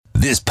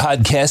This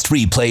podcast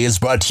replay is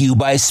brought to you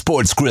by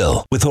Sports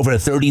Grill. With over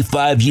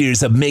 35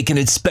 years of making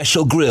it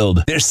special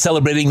grilled, they're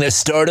celebrating the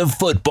start of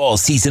football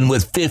season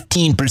with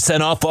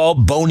 15% off all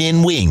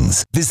bone-in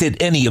wings.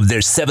 Visit any of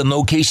their 7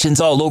 locations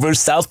all over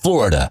South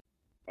Florida.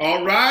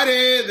 All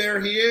righty,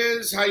 there he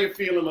is. How you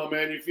feeling, my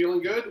man? You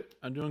feeling good?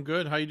 I'm doing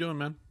good. How you doing,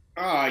 man?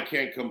 I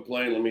can't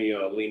complain. Let me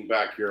lean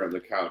back here on the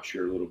couch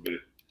here a little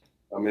bit.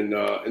 I'm in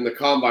the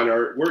combine.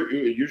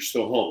 You're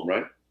still home,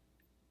 right?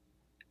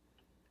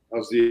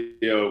 How's the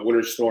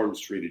winter storms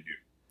treated you?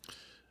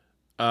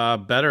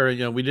 Better.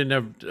 We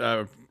didn't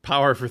have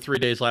power for 3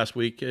 days last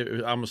week. It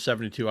was almost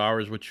 72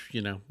 hours, which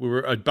we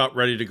were about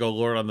ready to go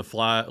Lord of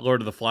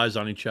the Flies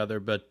on each other.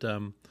 But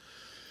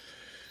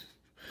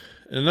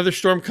another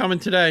storm coming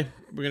today.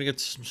 We're gonna get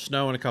some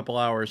snow in a couple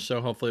hours,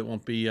 so hopefully it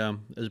won't be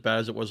as bad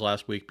as it was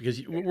last week.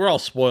 Because we're all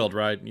spoiled,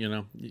 right?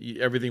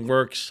 Everything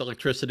works.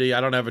 Electricity.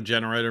 I don't have a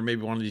generator.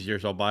 Maybe one of these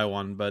years I'll buy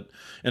one.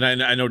 And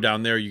I know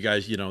down there, you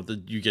guys,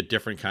 you get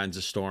different kinds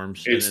of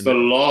storms. It's the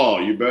law.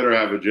 You better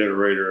have a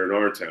generator in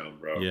our town,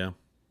 bro. Yeah.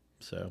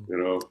 So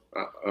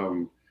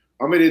I'm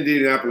in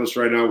Indianapolis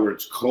right now, where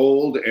it's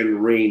cold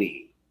and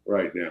rainy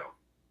right now.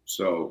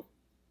 So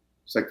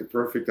it's like the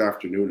perfect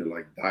afternoon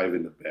to dive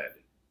into bed.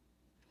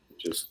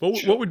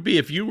 What would be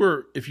if you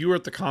were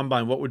at the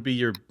combine? What would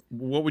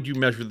you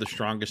measure the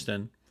strongest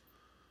in?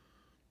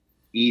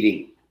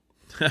 Eating.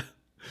 I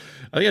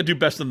think I do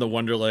best in the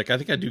Wonderlic. I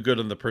think I do good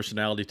on the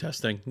personality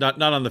testing,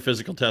 not on the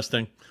physical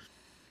testing.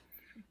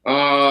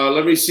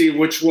 Let me see.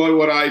 Which one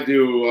would I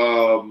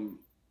do?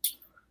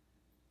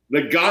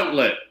 The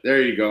gauntlet.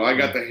 There you go. I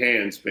got the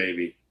hands,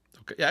 baby.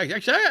 Okay. Yeah,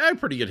 actually, I have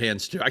pretty good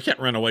hands too. I can't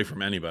run away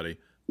from anybody.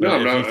 No,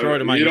 if you throw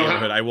it in my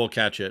neighborhood, I will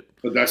catch it.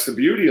 But that's the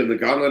beauty of the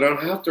gauntlet. I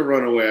don't have to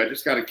run away. I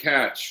just got to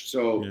catch.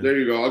 So There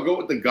you go. I'll go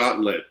with the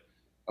gauntlet.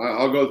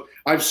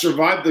 I've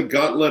survived the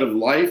gauntlet of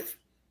life.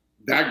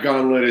 That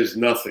gauntlet is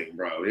nothing,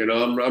 bro.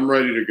 I'm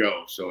ready to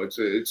go. So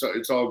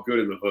it's all good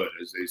in the hood,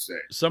 as they say.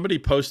 Somebody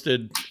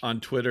posted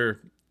on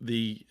Twitter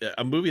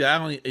a movie that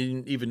I don't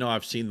even know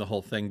I've seen the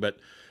whole thing, but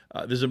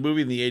there's a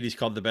movie in the 80s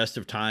called The Best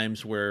of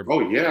Times where.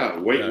 Oh yeah,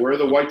 wear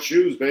the white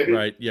shoes, baby.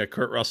 Right. Yeah,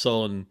 Kurt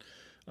Russell and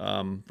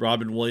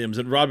Robin Williams,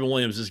 and Robin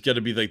Williams is going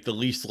to be the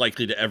least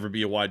likely to ever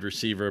be a wide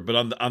receiver. But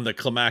on the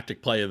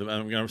climactic play, I'm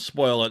going to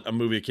spoil it. A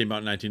movie that came out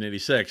in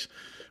 1986.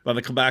 But on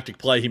the climactic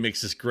play, he makes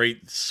this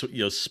great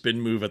spin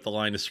move at the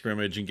line of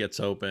scrimmage and gets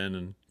open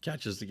and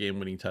catches the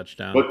game-winning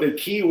touchdown. But the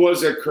key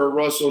was that Kurt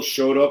Russell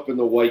showed up in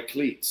the white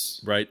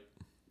cleats. Right.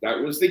 That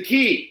was the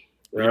key.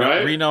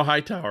 Right. Reno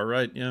Hightower.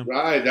 Right. Yeah.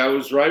 Right. That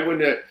was right when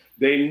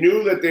they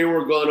knew that they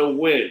were going to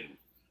win.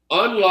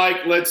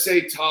 Unlike, let's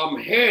say, Tom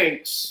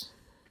Hanks,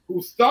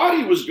 who thought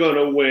he was going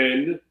to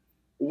win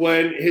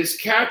when his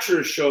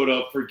catcher showed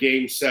up for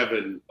Game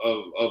 7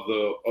 of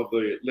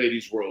the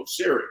Ladies World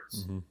Series.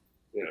 Mm-hmm.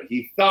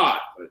 He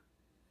thought, but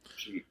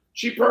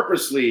she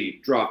purposely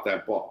dropped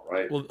that ball,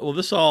 right? Well,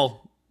 this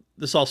all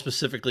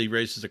specifically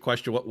raises a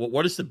question: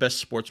 what is the best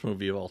sports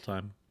movie of all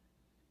time?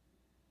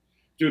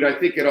 Dude, I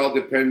think it all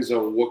depends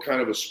on what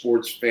kind of a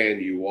sports fan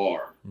you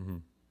are. Mm-hmm.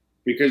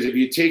 Because if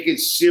you take it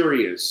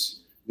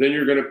serious, then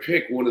you're going to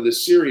pick one of the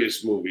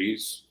serious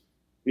movies.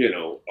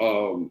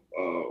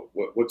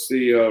 What's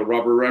the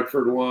Robert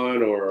Redford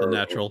one, or The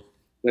Natural?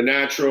 The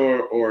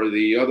Natural, or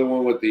the other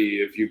one with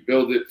the If You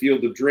Build It,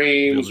 Field of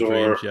Dreams, Field of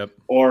Dreams, yep.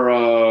 or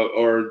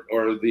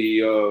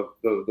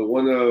the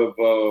one of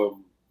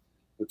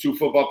the 2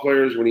 football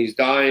players when he's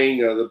dying,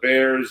 the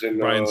Bears and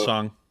Ryan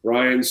Song.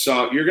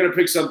 You're going to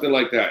pick something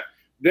like that.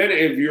 Then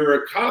if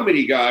you're a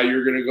comedy guy,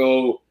 you're going to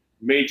go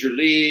Major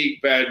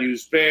League, Bad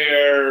News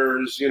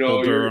Bears,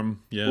 Bull Durham,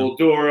 Bull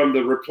Durham,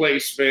 The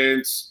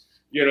Replacements.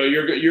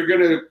 You're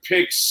going to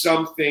pick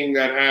something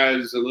that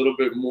has a little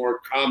bit more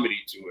comedy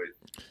to it.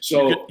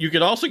 So you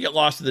could also get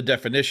lost in the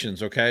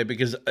definitions, okay?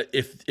 Because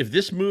if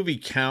this movie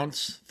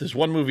counts, there's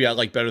one movie I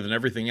like better than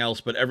everything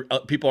else,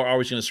 but people are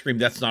always going to scream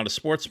that's not a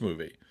sports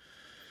movie.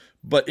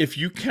 But if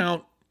you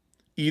count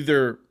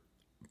either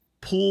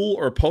pool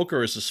or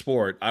poker as a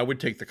sport, I would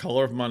take The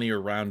Color of Money or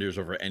Rounders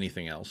over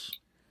anything else.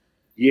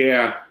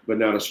 Yeah, but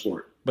not a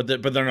sport. But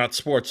they're not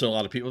sports, so a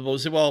lot of people will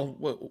say, well,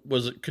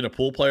 can a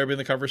pool player be in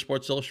the cover of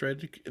Sports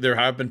Illustrated? There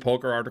have been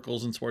poker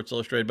articles in Sports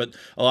Illustrated, but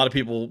a lot of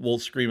people will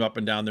scream up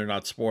and down they're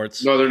not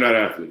sports. No, they're not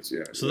athletes,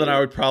 yeah. So then I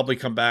would probably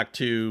come back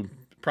to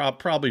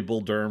probably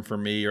Bull Durham for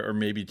me, or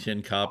maybe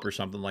Tin Cup or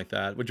something like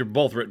that, which are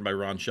both written by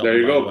Ron Shelton.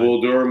 There you go.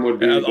 Bull Durham would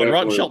be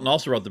Ron Shelton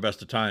also wrote The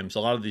Best of Times. A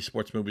lot of these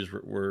sports movies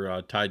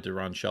were tied to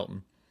Ron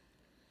Shelton.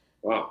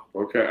 Wow.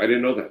 Okay, I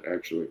didn't know that,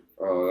 actually.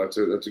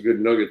 That's a good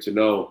nugget to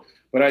know.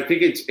 But I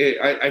think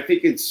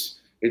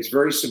it's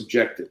very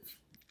subjective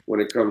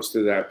when it comes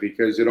to that,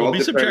 because it all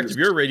depends. Subjective.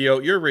 You're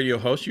a radio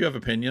host. You have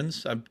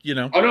opinions. Oh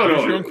no,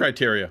 your own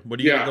criteria. What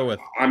do you go with?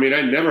 I mean, I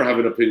never have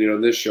an opinion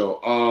on this show.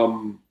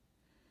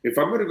 If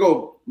I'm going to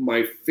go,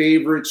 my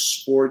favorite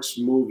sports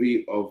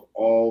movie of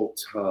all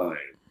time.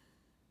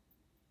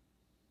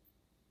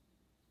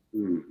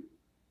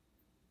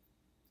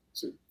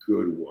 It's a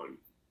good one.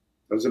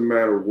 Doesn't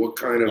matter what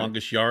kind of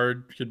Longest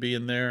Yard should be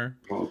in there.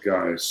 Oh,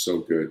 guys, so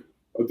good.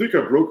 I think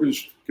I broke his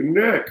freaking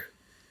neck.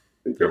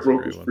 I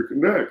broke his freaking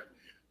neck.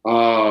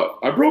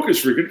 I broke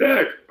his freaking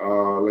neck.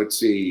 Let's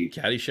see.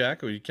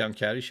 Caddyshack? Would you count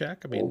Caddyshack?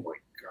 I mean, oh my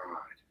God.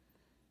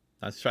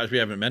 I'm surprised we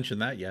haven't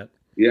mentioned that yet.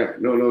 Yeah,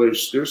 no.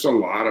 There's a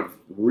lot of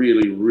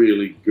really,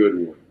 really good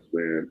ones,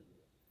 man.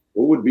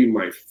 What would be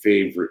my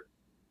favorite?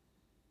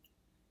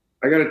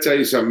 I got to tell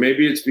you something.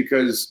 Maybe it's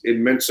because it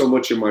meant so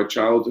much in my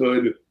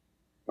childhood.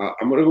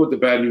 I'm going to go with the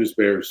Bad News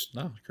Bears.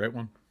 No, great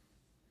one.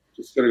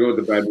 Just going to go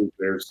with the Bad News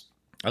Bears.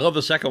 I love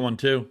the second one,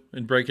 too,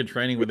 in Breaking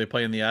Training where they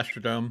play in the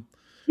Astrodome.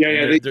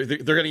 Yeah. They're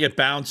going to get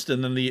bounced,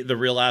 and then the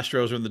real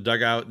Astros are in the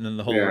dugout, and then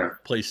the whole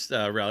place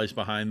rallies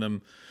behind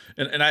them.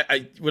 And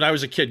I when I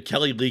was a kid,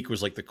 Kelly Leak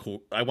was like the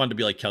cool. I wanted to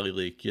be like Kelly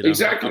Leak. You know?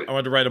 Exactly. I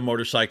wanted to ride a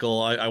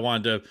motorcycle. I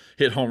wanted to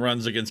hit home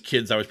runs against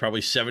kids I was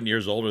probably 7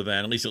 years older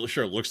than. At least it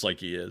looks like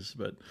he is.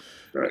 But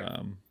right.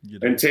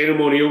 And Tatum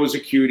O'Neal was a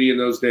cutie in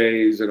those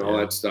days and all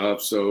that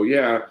stuff. So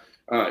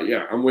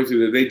I'm with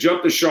you. They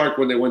jumped the shark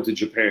when they went to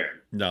Japan.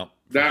 No.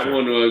 That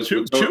one was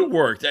two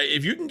worked.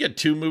 If you can get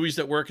two movies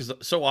that work, because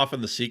so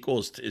often the sequel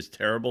is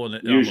terrible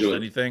in almost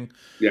anything.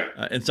 Yeah,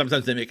 and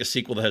sometimes they make a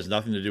sequel that has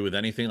nothing to do with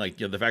anything. Like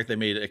the fact they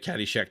made a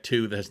Caddyshack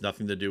 2 that has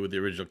nothing to do with the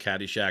original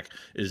Caddyshack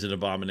is an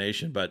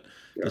abomination. But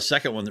the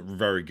second one,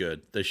 very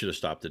good. They should have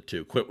stopped at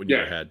 2. Quit when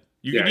you're ahead.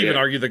 You could even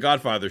argue The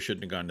Godfather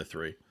shouldn't have gone to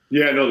 3.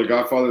 Yeah, no, The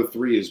Godfather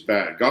 3 is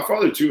bad.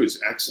 Godfather 2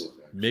 is excellent.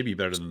 Actually. Maybe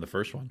better than the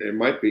first one. It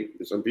might be.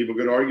 Some people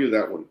could argue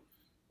that one.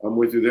 I'm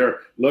with you there.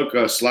 Look,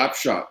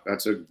 Slapshot.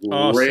 That's a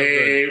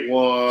great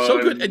one. So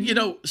good. And,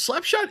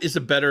 Slapshot is a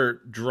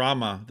better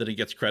drama than it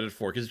gets credit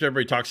for because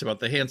everybody talks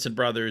about the Hanson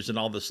brothers and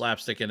all the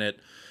slapstick in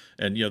it.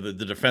 And,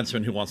 the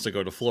defenseman who wants to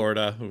go to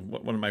Florida.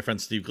 One of my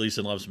friends, Steve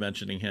Gleason, loves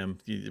mentioning him.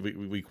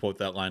 We quote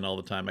that line all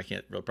the time. I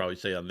can't probably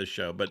say on this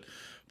show. But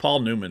Paul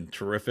Newman,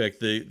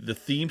 terrific. The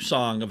theme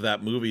song of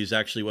that movie is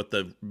actually what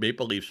the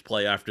Maple Leafs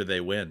play after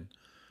they win.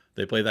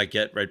 They play that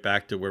Get Right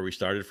Back to Where We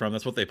Started From.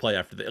 That's what they play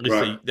after.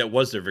 That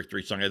was their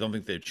victory song. I don't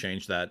think they've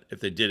changed that. If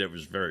they did, it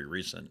was very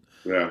recent.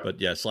 Yeah. But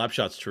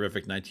Slapshot's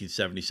terrific.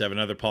 1977,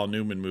 another Paul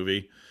Newman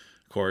movie,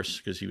 of course,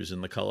 because he was in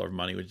The Color of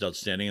Money, which is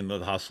outstanding. And The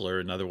Hustler,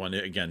 another one.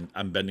 Again,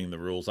 I'm bending the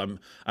rules. I'm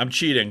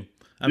cheating.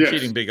 I'm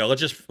cheating, Big O. Let's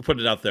just put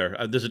it out there.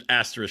 There's an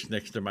asterisk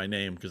next to my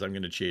name because I'm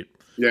going to cheat.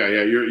 Yeah.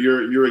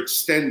 You're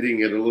extending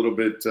it a little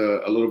bit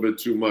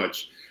too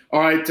much. All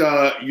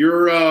right,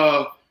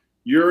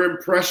 your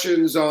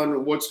impressions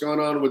on what's gone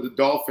on with the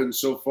Dolphins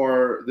so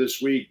far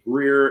this week,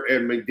 Greer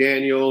and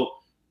McDaniel,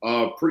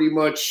 pretty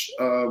much,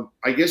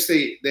 I guess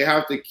they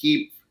have to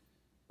keep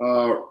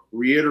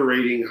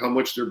reiterating how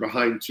much they're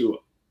behind Tua.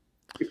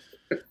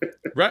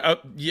 Right.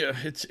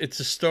 It's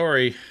a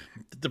story.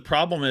 The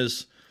problem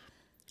is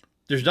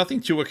there's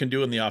nothing Tua can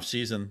do in the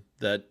offseason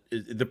that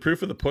the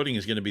proof of the pudding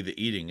is going to be the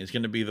eating. It's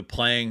going to be the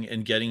playing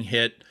and getting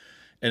hit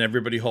and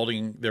everybody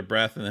holding their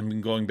breath and then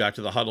going back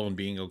to the huddle and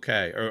being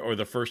okay. Or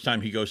the first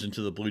time he goes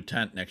into the blue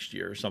tent next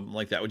year or something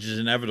like that, which is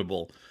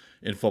inevitable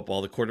in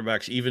football. The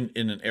quarterbacks, even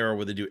in an era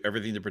where they do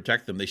everything to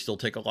protect them, they still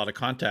take a lot of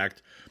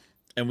contact.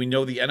 And we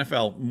know the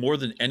NFL, more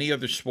than any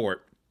other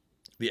sport,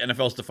 the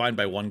NFL is defined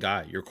by one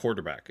guy, your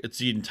quarterback. It's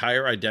the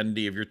entire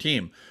identity of your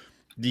team.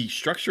 The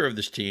structure of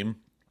this team,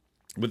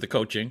 with the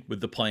coaching, with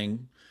the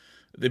playing,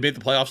 they made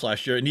the playoffs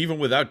last year, and even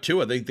without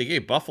Tua, they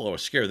gave Buffalo a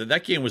scare.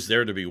 That game was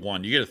there to be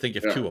won. You got to think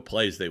if Tua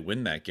plays, they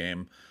win that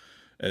game,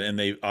 and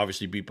they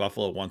obviously beat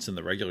Buffalo once in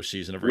the regular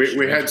season.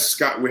 We had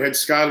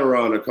Skyler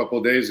on a couple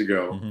of days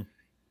ago,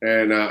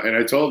 and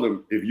I told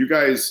him if you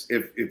guys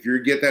if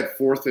you get that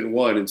 4th and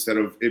 1 instead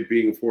of it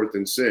being 4th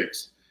and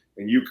 6,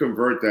 and you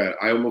convert that,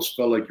 I almost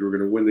felt like you were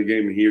going to win the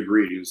game, and he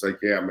agreed. He was like,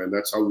 "Yeah, man,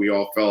 that's how we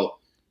all felt.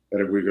 That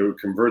if we could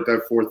convert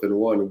that 4th and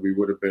 1, we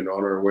would have been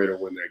on our way to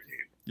win that game."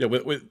 Yeah,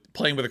 with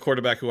playing with a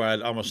quarterback who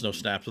had almost no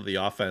snaps of the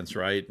offense,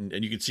 right?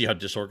 And you could see how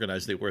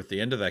disorganized they were at the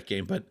end of that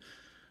game. But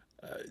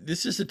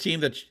this is a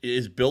team that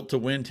is built to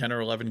win 10 or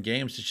 11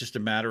 games. It's just a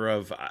matter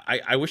of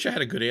I wish I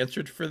had a good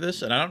answer for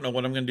this, and I don't know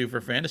what I'm going to do for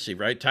fantasy,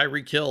 right?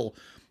 Tyreek Hill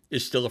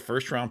is still a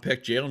first-round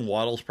pick. Jalen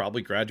Waddle's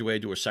probably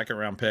graduated to a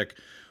second-round pick.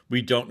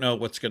 We don't know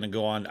what's going to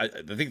go on. I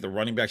think the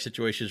running back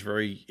situation is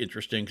very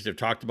interesting because they've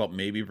talked about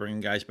maybe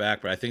bringing guys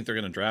back, but I think they're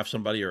going to draft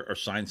somebody or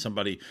sign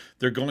somebody.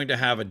 They're going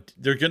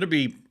to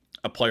be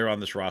a player on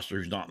this roster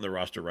who's not on the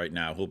roster right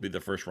now who'll be the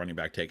first running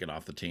back taken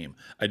off the team.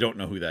 I don't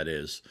know who that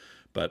is,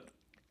 but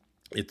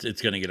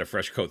it's going to get a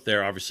fresh coat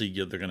there. Obviously,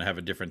 they're going to have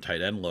a different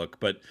tight end look,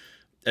 but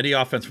any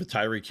offense with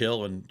Tyreek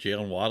Hill and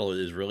Jalen Waddle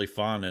is really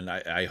fun, and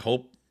I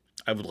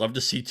would love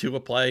to see Tua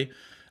play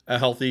a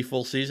healthy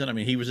full season. I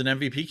mean, he was an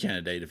MVP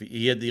candidate. If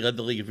he led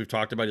the league, as we've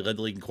talked about, he led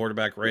the league in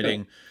quarterback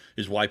rating.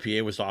 His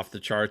YPA was off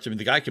the charts. I mean,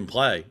 the guy can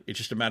play. It's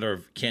just a matter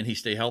of can he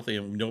stay healthy,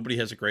 and nobody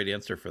has a great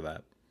answer for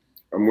that.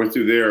 I'm with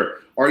you there.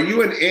 Are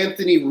you an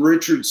Anthony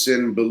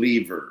Richardson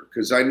believer?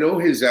 Because I know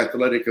his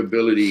athletic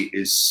ability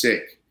is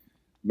sick,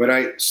 but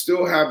I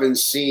still haven't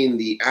seen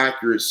the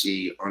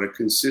accuracy on a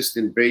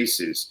consistent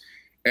basis.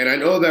 And I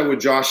know that with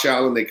Josh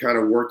Allen, they kind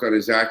of worked on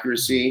his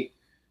accuracy.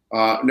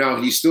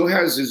 Now, he still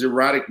has his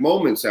erratic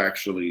moments,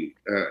 actually,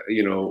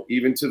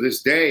 even to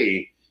this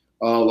day.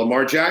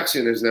 Lamar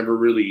Jackson has never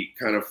really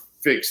kind of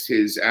fixed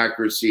his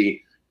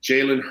accuracy.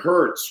 Jalen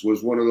Hurts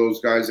was one of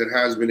those guys that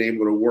has been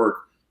able to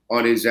work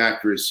on his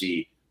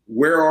accuracy.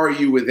 Where are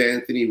you with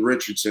Anthony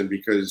Richardson?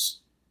 Because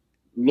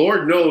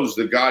Lord knows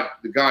the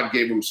God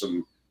gave him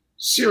some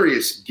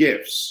serious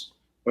gifts,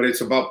 but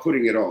it's about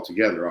putting it all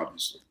together,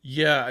 obviously.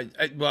 Yeah,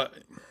 well,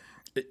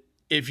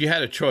 if you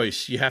had a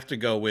choice, you have to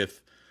go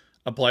with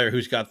a player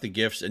who's got the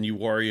gifts and you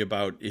worry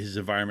about his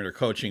environment or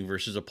coaching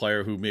versus a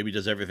player who maybe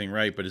does everything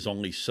right but is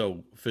only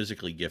so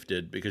physically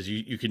gifted, because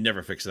you can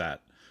never fix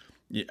that.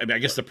 I mean, I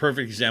guess the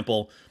perfect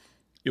example,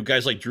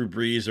 guys like Drew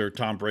Brees or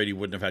Tom Brady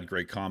wouldn't have had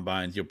great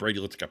combines. Brady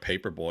looked like a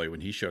paper boy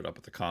when he showed up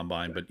at the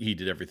combine, but he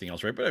did everything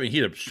else right. But I mean, he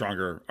had a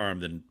stronger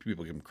arm than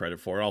people give him credit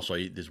for. Also,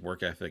 his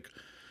work ethic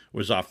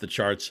was off the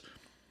charts.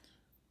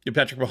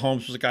 Patrick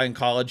Mahomes was a guy in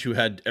college who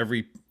had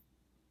every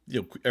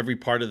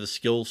part of the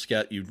skill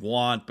set you'd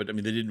want, but I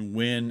mean, they didn't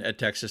win at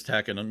Texas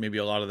Tech, and maybe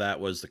a lot of that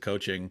was the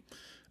coaching,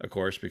 of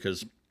course,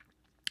 because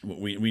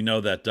we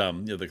know that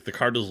the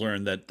Cardinals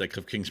learned that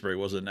Cliff Kingsbury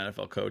wasn't an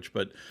NFL coach.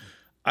 But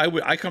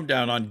I come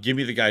down on, give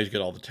me the guy who's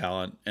got all the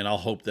talent, and I'll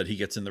hope that he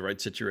gets in the right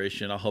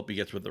situation. I'll hope he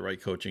gets with the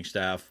right coaching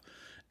staff,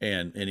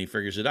 and he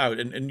figures it out.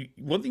 And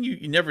one thing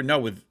you never know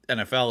with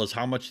NFL is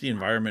how much the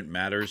environment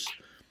matters.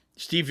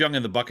 Steve Young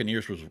and the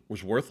Buccaneers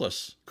was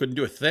worthless. Couldn't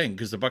do a thing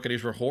because the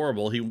Buccaneers were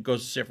horrible. He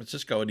goes to San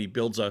Francisco and he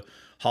builds a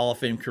Hall of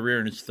Fame career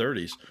in his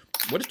 30s.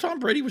 What if Tom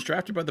Brady was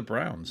drafted by the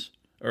Browns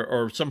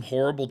or some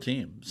horrible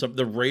team,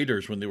 the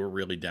Raiders when they were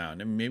really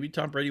down? And maybe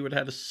Tom Brady would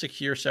have had a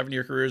 6-year,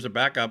 7-year career as a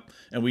backup,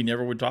 and we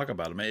never would talk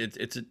about him.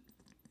 It's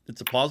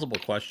a plausible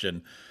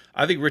question.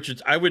 I think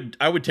I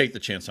would take the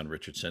chance on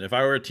Richardson if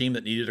I were a team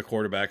that needed a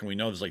quarterback, and we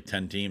know there's like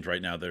 10 teams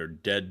right now that are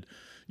dead,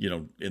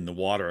 in the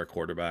water at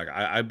quarterback.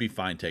 I'd be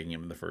fine taking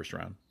him in the first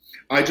round.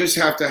 I just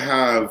have to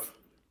have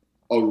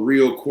a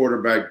real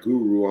quarterback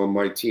guru on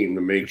my team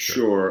to make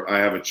sure I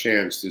have a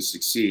chance to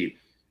succeed.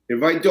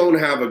 If I don't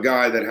have a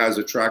guy that has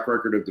a track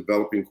record of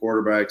developing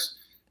quarterbacks,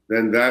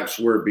 then that's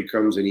where it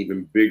becomes an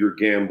even bigger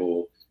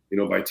gamble,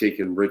 by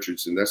taking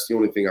Richardson. That's the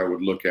only thing I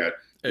would look at.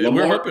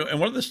 We're hoping, and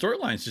one of the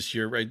storylines this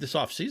year, right, this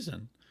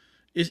offseason,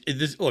 is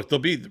this. Look,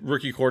 there'll be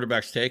rookie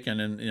quarterbacks taken,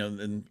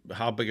 and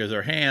how big are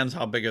their hands?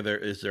 How big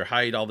is their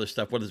height? All this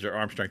stuff. What is their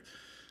arm strength?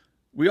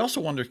 We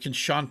also wonder, can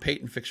Sean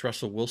Payton fix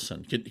Russell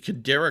Wilson?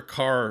 Can Derek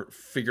Carr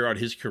figure out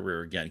his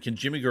career again? Can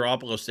Jimmy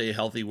Garoppolo stay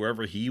healthy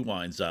wherever he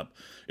winds up?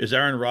 Is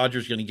Aaron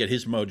Rodgers going to get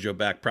his mojo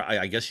back?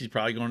 I guess he's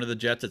probably going to the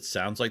Jets. It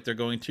sounds like they're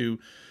going to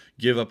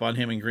give up on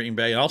him in Green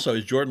Bay. And also,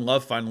 is Jordan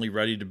Love finally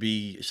ready to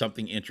be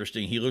something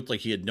interesting? He looked like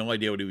he had no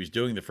idea what he was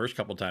doing the first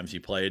couple times he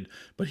played,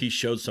 but he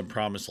showed some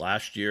promise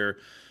last year.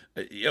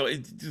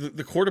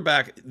 The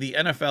quarterback, the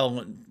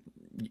NFL,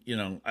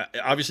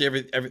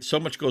 obviously so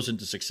much goes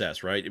into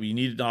success, right? I mean,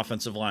 you need an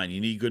offensive line,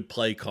 you need good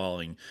play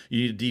calling,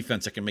 you need a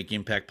defense that can make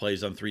impact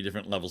plays on 3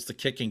 different levels. The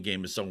kicking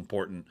game is so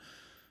important,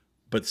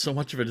 but so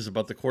much of it is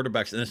about the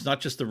quarterbacks, and it's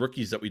not just the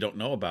rookies that we don't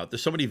know about.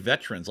 There's so many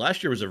veterans.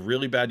 Last year was a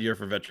really bad year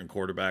for veteran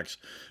quarterbacks.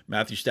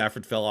 Matthew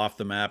Stafford fell off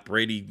the map.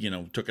 Brady,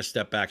 took a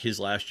step back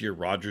his last year.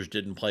 Rodgers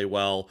didn't play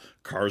well.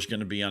 Carr's going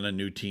to be on a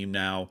new team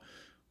now.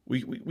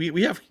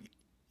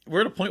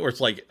 We're at a point where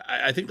it's like,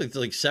 I think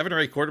like 7 or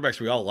 8 quarterbacks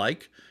we all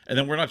like, and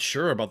then we're not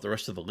sure about the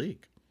rest of the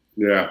league.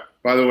 Yeah.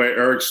 By the way,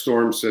 Eric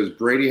Storm says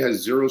Brady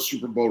has 0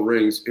 Super Bowl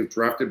rings if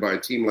drafted by a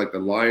team like the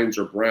Lions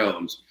or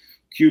Browns.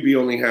 QB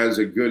only has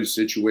a good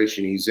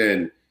situation he's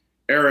in.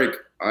 Eric,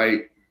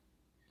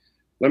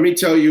 let me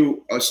tell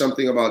you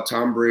something about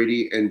Tom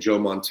Brady and Joe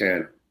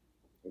Montana,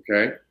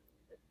 okay?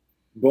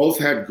 Both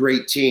had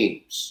great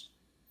teams,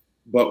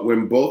 but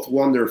when both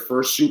won their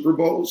first Super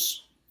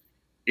Bowls,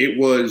 it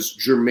was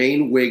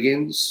Jermaine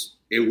Wiggins,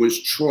 it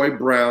was Troy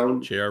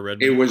Brown, J.R.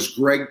 Redmond, it was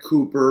Greg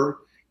Cooper,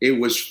 it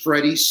was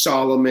Freddie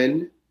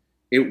Solomon,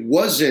 it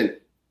wasn't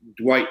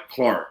Dwight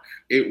Clark,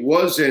 it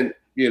wasn't,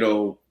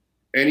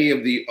 any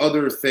of the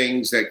other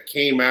things that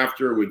came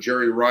after with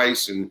Jerry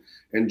Rice and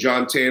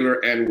John Taylor,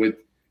 and with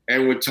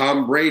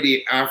Tom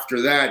Brady after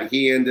that,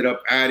 he ended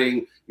up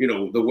adding,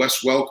 the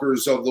Wes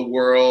Welkers of the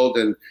world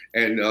and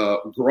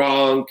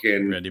Gronk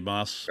and Randy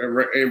Moss,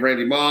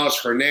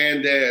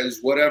 Hernandez,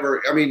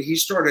 whatever. I mean, he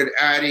started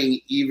adding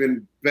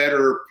even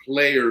better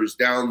players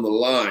down the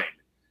line.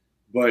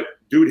 But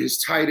dude,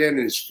 his tight end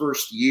in his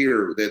first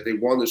year that they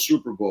won the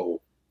Super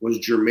Bowl was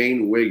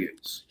Jermaine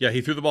Wiggins. Yeah,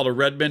 he threw the ball to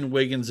Redmond,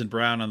 Wiggins, and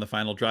Brown on the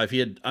final drive. He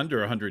had under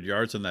 100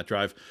 yards on that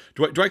drive.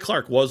 Dwight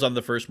Clark was on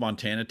the first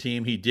Montana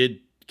team. He did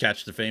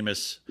catch the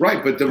famous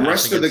but the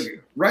rest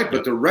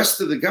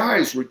of the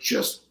guys were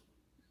just,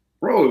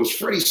 bro. It was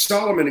Freddie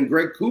Solomon and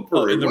Greg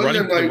Cooper. And the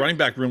running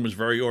back room was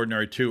very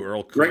ordinary too.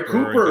 Earl Cooper, Greg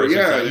Cooper,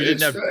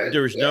 yeah.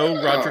 There was no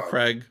Roger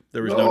Craig.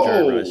 There was no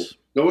Jerry Rice.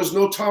 There was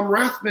no Tom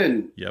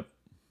Rathman. Yep.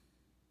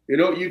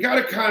 You got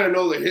to kind of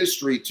know the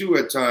history too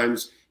at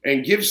times,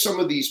 and give some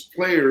of these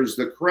players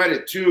the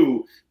credit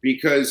too,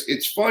 because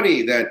it's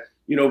funny that,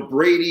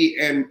 Brady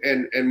and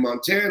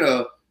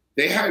Montana,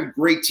 they had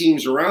great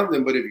teams around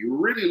them, but if you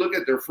really look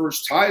at their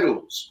first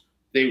titles,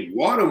 they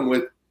won them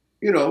with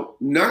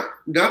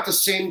not the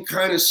same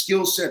kind of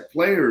skill set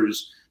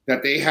players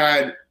that they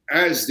had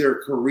as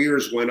their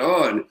careers went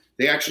on.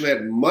 They actually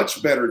had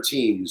much better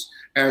teams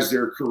as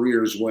their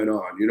careers went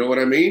on. You know what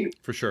I mean?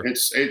 For sure.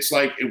 It's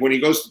like when he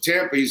goes to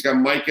Tampa, he's got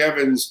Mike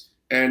Evans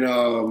and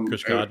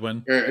Chris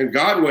Godwin. And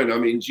Godwin. I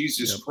mean,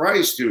 Jesus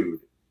Christ, dude.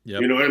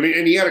 Yep. You know what I mean?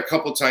 And he had a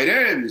couple tight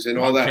ends and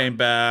all that. Came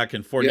back,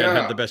 and Fournette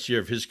had the best year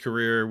of his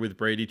career with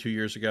Brady 2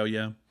 years ago.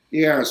 Yeah.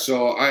 Yeah.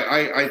 So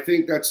I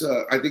think that's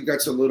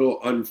a little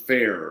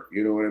unfair.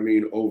 You know what I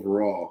mean?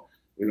 Overall,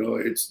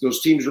 it's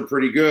those teams are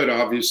pretty good,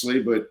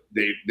 obviously, but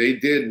they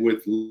did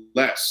with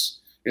less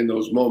in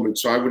those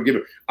moments. So I would give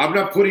it. I'm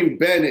not putting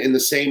Ben in the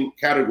same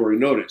category.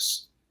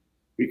 Notice,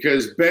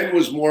 because Ben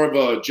was more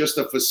of just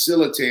a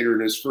facilitator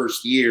in his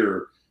first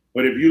year.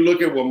 But if you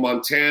look at what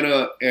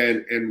Montana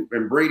and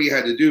Brady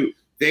had to do,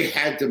 they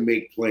had to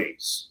make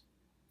plays.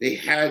 They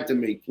had to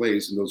make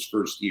plays in those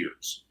first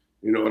years.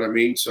 You know what I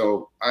mean?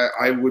 So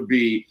I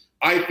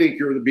think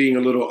you're being a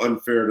little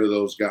unfair to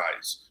those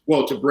guys.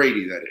 Well, to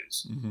Brady, that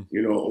is,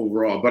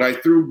 overall. But I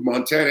threw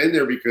Montana in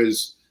there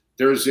because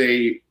there's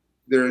a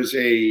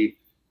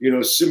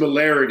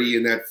similarity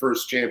in that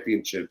first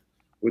championship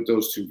with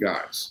those two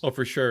guys. Oh,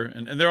 for sure.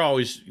 And they're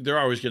always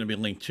going to be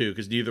linked too,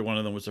 because neither one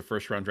of them was a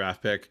first round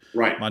draft pick.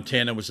 Right.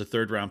 Montana was a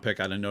third round pick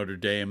out of Notre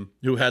Dame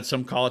who had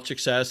some college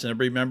success, and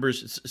everybody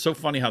remembers. It's so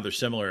funny how they're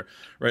similar,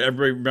 right?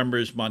 Everybody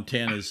remembers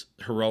Montana's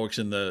heroics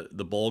in the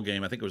bowl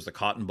game. I think it was the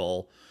Cotton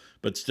Bowl,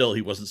 but still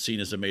he wasn't seen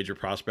as a major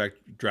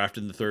prospect,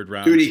 drafted in the third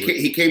round. Dude,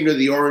 he came to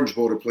the Orange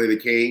Bowl to play the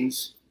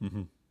Canes.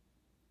 Mm-hmm.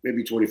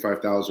 Maybe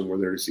 25,000 were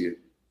there to see it.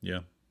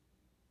 Yeah.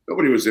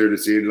 Nobody was there to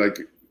see it. Like,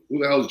 who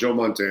the hell is Joe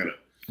Montana?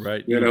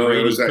 Right.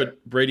 Brady,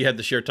 Brady had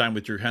the share time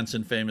with Drew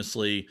Henson,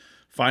 famously,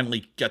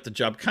 finally got the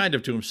job kind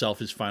of to himself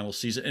his final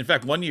season. In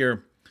fact, one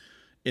year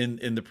in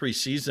the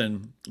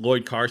preseason,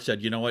 Lloyd Carr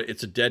said, you know what,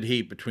 it's a dead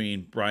heat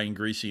between Brian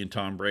Griese and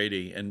Tom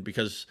Brady. And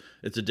because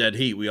it's a dead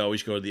heat, we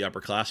always go to the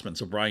upperclassmen.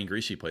 So Brian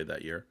Griese played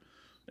that year.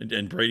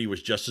 And Brady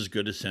was just as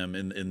good as him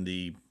in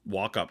the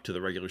walk-up to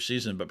the regular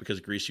season. But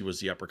because Griese was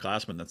the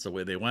upperclassman, that's the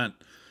way they went.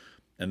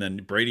 And then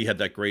Brady had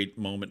that great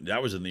moment.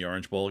 That was in the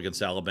Orange Bowl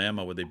against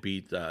Alabama, where they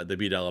beat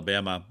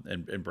Alabama,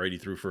 and Brady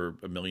threw for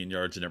 1,000,000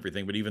 yards and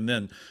everything. But even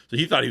then, so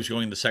he thought he was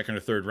going in the second or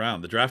third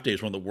round. The draft day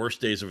is one of the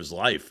worst days of his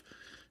life.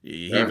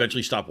 He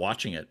eventually stopped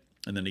watching it,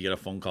 and then he get a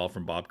phone call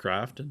from Bob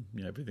Kraft, and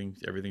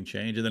everything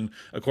changed. And then,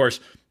 of course,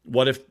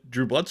 what if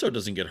Drew Bledsoe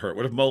doesn't get hurt?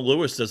 What if Mo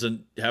Lewis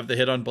doesn't have the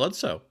hit on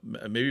Bledsoe?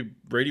 Maybe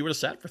Brady would have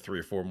sat for 3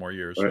 or 4 more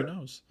years. Right. Who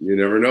knows? You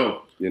never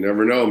know. You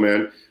never know,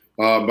 man.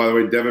 By the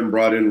way, Devin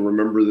brought in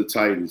Remember the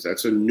Titans.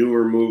 That's a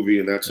newer movie,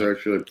 and that's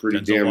actually a pretty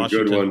damn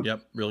good one.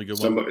 Yep, really good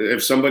one.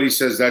 If somebody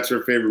says that's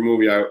their favorite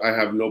movie, I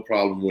have no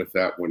problem with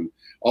that one.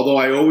 Although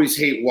I always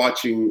hate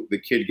watching the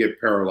kid get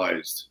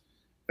paralyzed.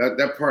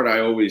 That part I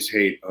always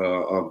hate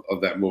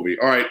of that movie.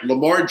 All right,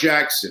 Lamar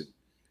Jackson.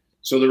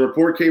 So the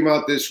report came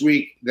out this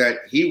week that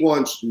he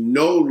wants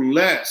no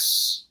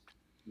less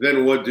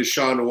than what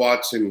Deshaun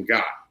Watson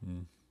got.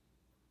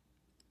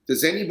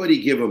 Does anybody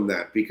give him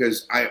that?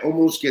 Because I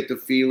almost get the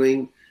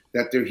feeling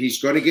that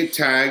he's going to get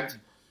tagged,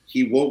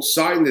 he won't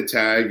sign the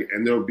tag,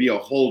 and there'll be a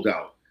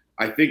holdout.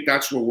 I think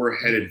that's what we're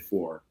headed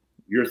for.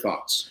 Your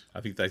thoughts?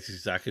 I think that's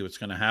exactly what's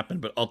going to happen.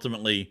 But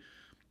ultimately,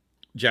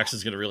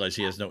 Jackson's going to realize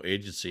he has no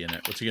agency in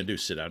it. What's he going to do,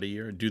 sit out a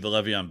year? Do the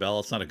Le'Veon Bell?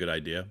 It's not a good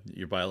idea.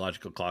 Your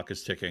biological clock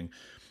is ticking.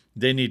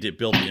 They need to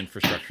build the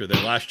infrastructure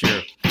there. Last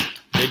year,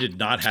 they did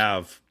not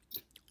have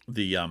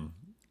the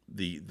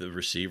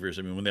receivers.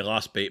 I mean, when they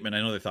lost Bateman, I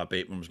know they thought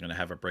Bateman was going to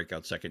have a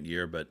breakout second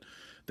year, but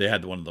they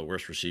had one of the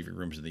worst receiving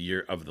rooms in the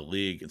year of the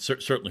league, and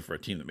certainly for a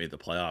team that made the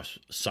playoffs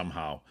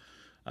somehow.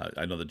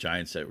 I know the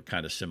Giants were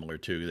kind of similar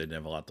too. They didn't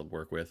have a lot to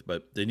work with,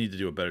 but they need to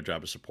do a better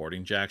job of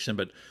supporting Jackson.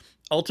 But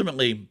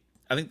ultimately,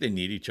 I think they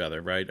need each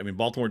other, right? I mean,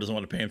 Baltimore doesn't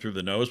want to pay him through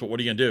the nose, but what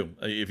are you going to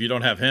do? If you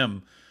don't have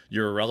him,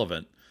 you're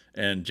irrelevant.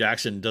 And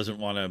Jackson doesn't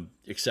want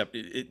to accept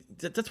it.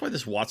 That's why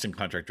this Watson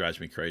contract drives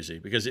me crazy,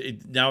 because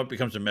now it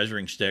becomes a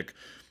measuring stick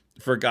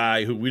for a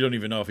guy who we don't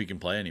even know if he can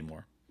play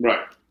anymore.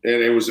 Right.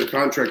 And it was a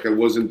contract that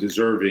wasn't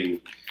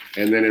deserving,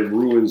 and then it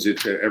ruins it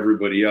to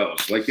everybody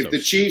else. Like if the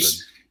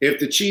Chiefs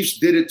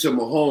did it to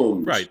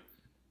Mahomes, right,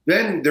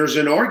 then there's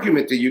an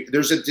argument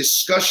there's a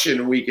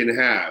discussion we can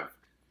have.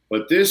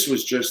 But this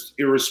was just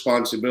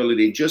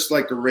irresponsibility, just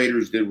like the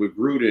Raiders did with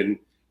Gruden,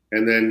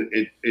 and then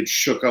it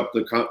shook up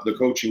the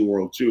coaching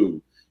world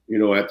too,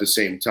 at the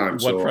same time.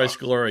 What price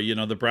glory?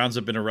 The Browns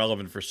have been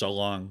irrelevant for so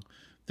long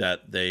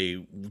that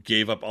they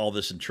gave up all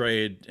this in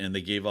trade, and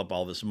they gave up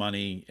all this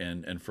money,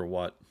 and for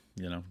what?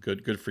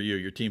 Good for you.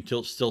 Your team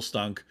still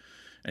stunk,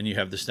 and you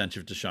have the stench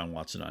of Deshaun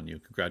Watson on you.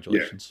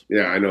 Congratulations.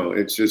 Yeah, I know.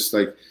 It's just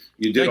like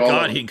you did. Thank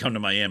God he can come to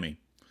Miami.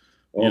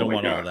 You don't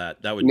want all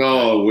that. That would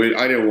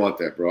I didn't want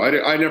that, bro.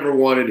 I never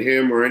wanted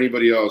him or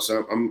anybody else.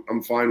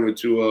 I'm fine with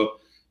Tua.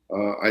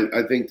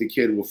 I think the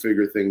kid will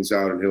figure things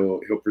out, and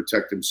he'll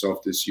protect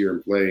himself this year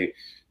and play,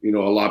 a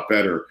lot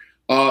better.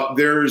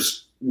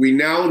 We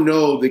now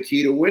know the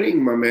key to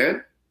winning, my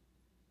man.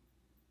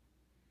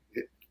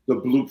 The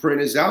blueprint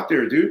is out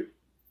there, dude.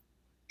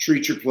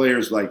 treat your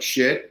players like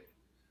shit.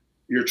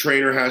 Your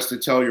trainer has to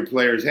tell your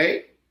players,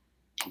 hey,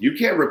 you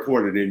can't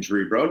report an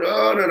injury, bro.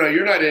 No,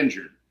 you're not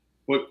injured.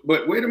 But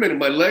wait a minute,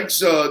 my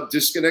leg's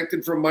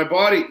disconnected from my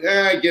body.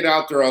 Get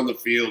out there on the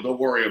field. Don't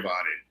worry about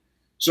it.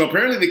 So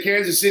apparently the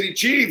Kansas City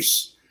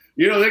Chiefs,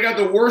 they got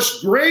the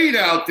worst grade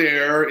out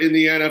there in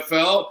the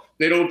NFL.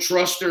 They don't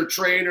trust their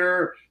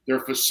trainer.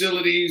 Their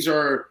facilities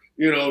are,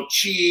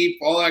 cheap,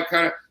 all that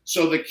kind of.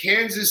 So the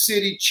Kansas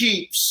City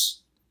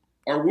Chiefs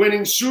are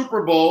winning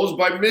Super Bowls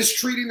by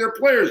mistreating their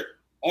players.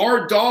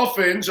 Our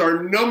Dolphins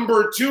are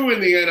number 2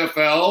 in the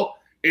NFL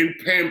in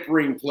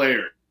pampering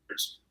players.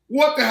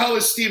 What the hell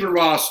is Stephen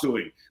Ross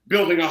doing?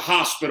 Building a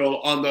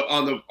hospital on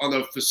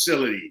the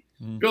facility,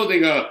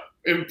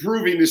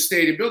 improving the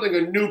stadium, building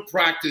a new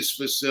practice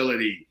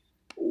facility.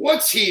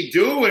 What's he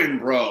doing,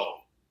 bro?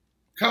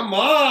 Come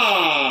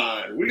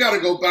on. We got to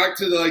go back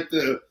to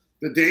the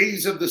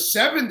days of the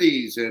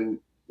 70s and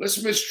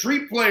let's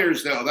mistreat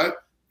players now.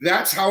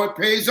 That's how it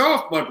pays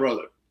off, my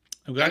brother.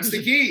 That's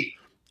the key.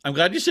 I'm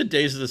glad you said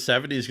days of the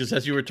 70s because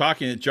as you were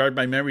talking, it jarred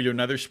my memory to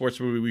another sports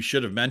movie we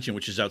should have mentioned,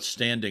 which is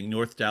outstanding,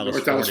 North Dallas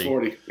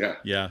 40. Yeah.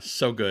 Yeah,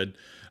 so good.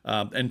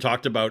 And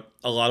talked about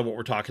a lot of what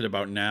we're talking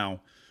about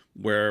now,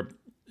 where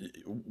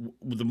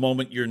the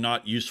moment you're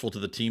not useful to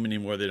the team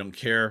anymore, they don't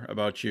care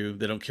about you.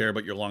 They don't care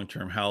about your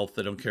long-term health.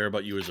 They don't care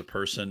about you as a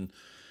person.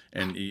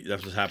 And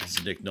that's what happens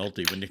to Nick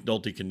Nolte. When Nick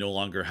Nolte can no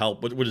longer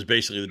help, what is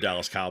basically the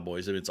Dallas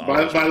Cowboys. I mean, it's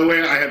by the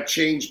way, I have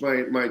changed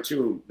my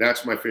tune.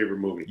 That's my favorite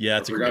movie. Yeah,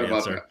 it's a great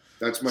answer.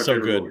 That's my so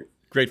favorite good. movie.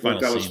 Great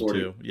final scene, 40.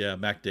 Too. Yeah,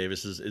 Mac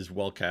Davis is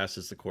well cast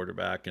as the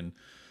quarterback. And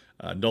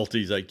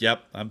Nolte's like,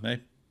 yep, hey,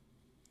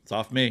 it's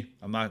off me.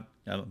 I'm not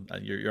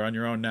 – you're on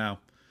your own now.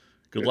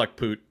 Good luck,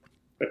 Poot.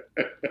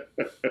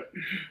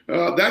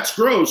 That's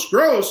gross.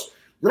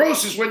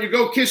 Gross is when you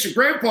go kiss your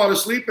grandpa to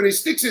sleep and he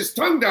sticks his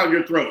tongue down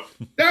your throat.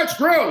 That's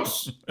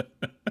gross.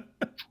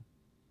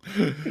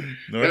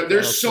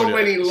 There's so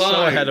many lines.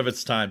 So ahead of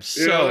its time.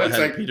 Ahead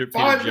like of Peter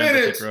 5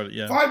 minutes.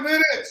 Yeah. 5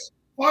 minutes.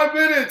 5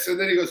 minutes. And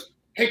then he goes,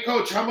 hey,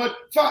 coach, how much?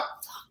 Fuck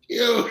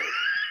you.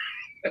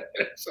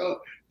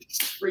 So it's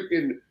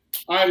freaking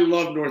 – I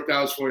love North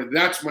Dallas 40.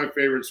 That's my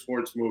favorite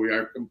sports movie.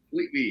 I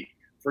completely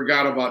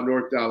forgot about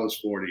North Dallas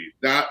 40.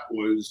 That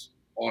was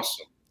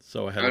awesome.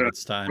 So ahead of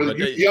its time. For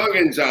you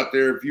youngins out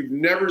there, if you've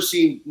never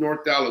seen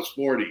North Dallas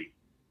 40,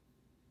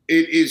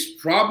 it is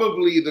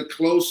probably the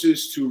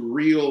closest to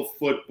real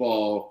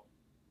football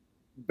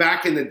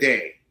back in the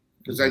day.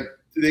 Because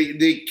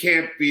they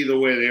can't be the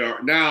way they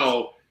are.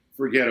 Now,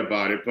 forget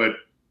about it. But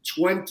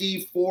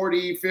 20,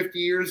 40, 50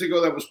 years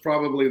ago, that was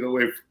probably the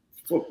way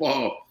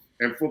football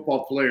and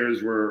football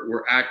players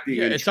were acting.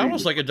 Yeah, it's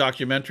almost like a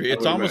documentary.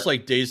 It's almost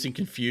like Dazed and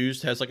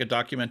Confused has like a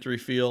documentary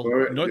feel.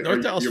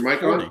 North Dallas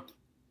 40.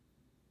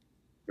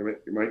 Your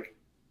mic?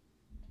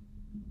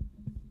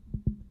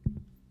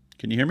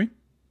 Can you hear me?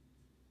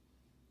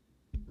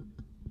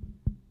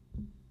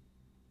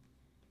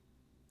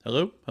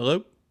 Hello?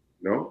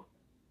 No.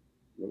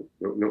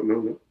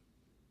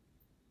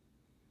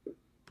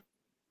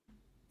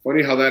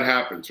 Funny how that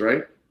happens,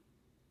 right?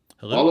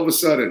 Hello? All of a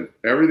sudden,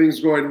 everything's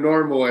going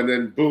normal, and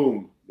then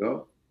boom.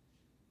 No,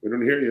 we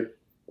don't hear you.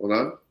 Hold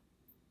on.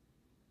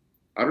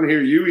 I don't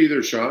hear you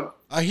either, Sean.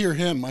 I hear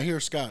him. I hear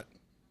Scott.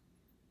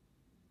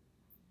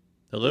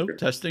 Hello? Okay.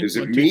 Testing? Is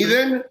it me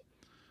then?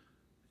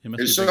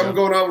 Is something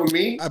going on with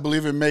me? I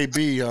believe it may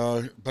be,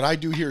 but I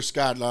do hear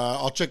Scott.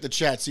 I'll check the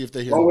chat, see if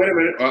they hear me. Wait a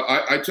minute.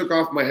 I took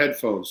off my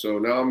headphones, so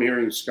now I'm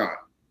hearing Scott.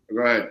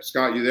 Go ahead.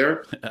 Scott, you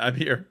there? I'm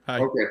here. Hi.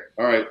 Okay.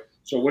 All right.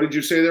 So what did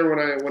you say there when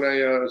I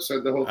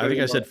said the whole thing? I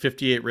think I said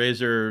 58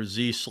 Razor,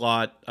 Z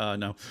slot.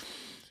 No.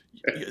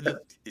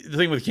 The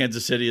thing with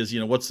Kansas City is,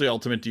 what's the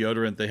ultimate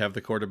deodorant? They have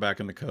the quarterback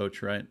and the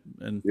coach, right?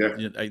 And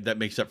that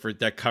makes up for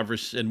that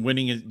covers and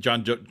winning.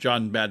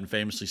 John Madden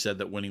famously said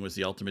that winning was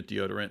the ultimate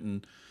deodorant.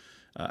 And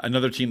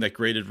another team that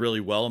graded really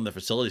well in the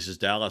facilities is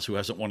Dallas, who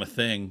hasn't won a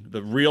thing.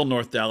 The real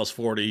North Dallas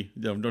 40,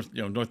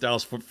 North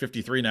Dallas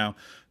 53 now.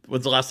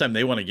 When's the last time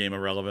they won a game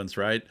of relevance,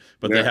 right?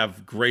 But they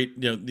have great,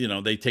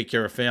 they take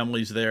care of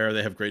families there.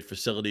 They have great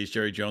facilities.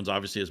 Jerry Jones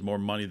obviously has more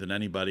money than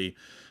anybody,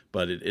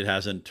 but it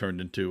hasn't turned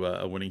into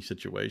a winning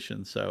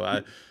situation.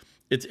 So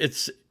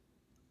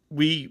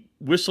we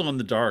whistle in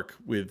the dark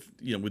with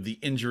the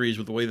injuries,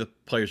 with the way the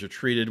players are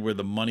treated, where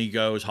the money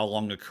goes, how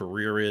long a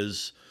career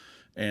is,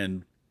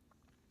 and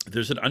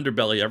there's an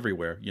underbelly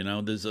everywhere.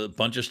 There's a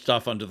bunch of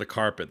stuff under the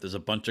carpet. There's a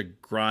bunch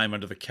of grime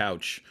under the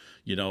couch,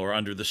 or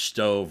under the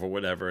stove or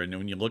whatever. And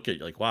when you look at it,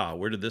 you're like, wow,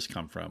 where did this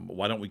come from?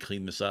 Why don't we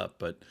clean this up?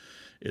 But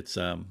it's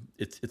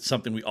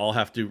something we all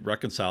have to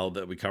reconcile,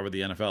 that we cover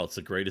the NFL. It's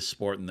the greatest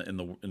sport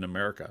in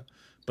America,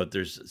 but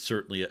there's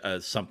certainly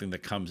something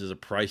that comes as a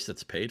price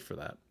that's paid for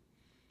that.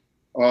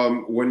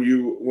 When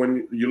you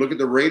look at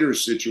the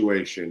Raiders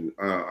situation,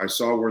 I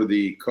saw where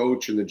the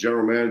coach and the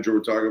general manager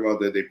were talking about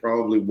that they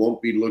probably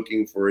won't be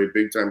looking for a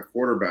big-time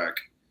quarterback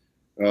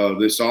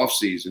this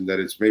offseason, that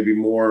it's maybe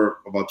more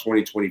about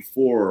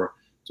 2024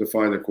 to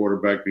find a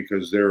quarterback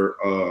because they're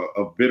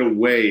a bit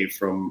away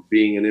from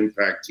being an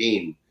impact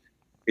team.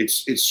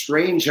 It's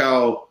strange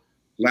how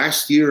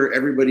last year,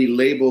 everybody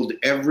labeled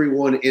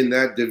everyone in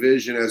that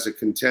division as a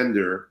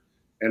contender.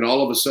 And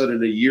all of a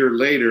sudden, a year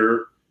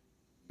later,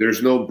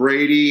 there's no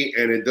Brady,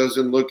 and it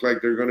doesn't look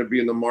like they're going to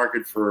be in the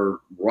market for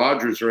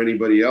Rodgers or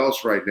anybody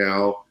else right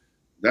now.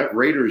 That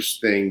Raiders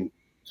thing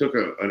took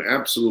an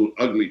absolute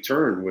ugly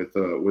turn with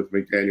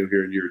McDaniel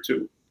here in year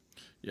 2.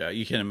 Yeah,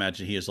 you can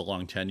imagine he has a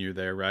long tenure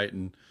there, right?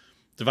 And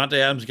Devontae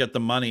Adams get the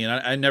money, and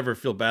I never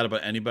feel bad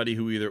about anybody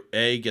who either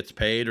A, gets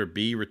paid, or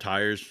B,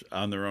 retires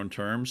on their own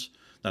terms.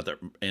 Not that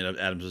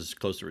Adams is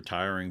close to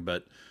retiring,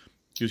 but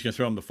he was going to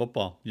throw him the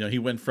football. He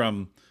went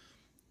from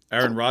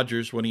Aaron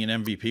Rodgers winning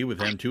an MVP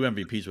with him, 2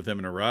 MVPs with him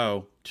in a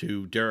row,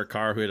 to Derek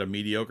Carr, who had a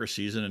mediocre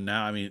season, and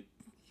now,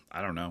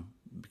 I don't know.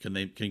 Can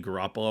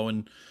Garoppolo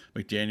and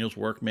McDaniels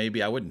work?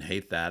 Maybe. I wouldn't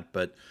hate that,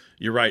 but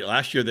you're right.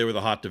 Last year they were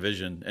the hot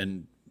division,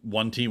 and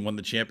one team won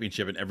the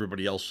championship, and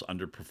everybody else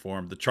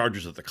underperformed. The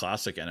Chargers are the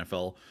classic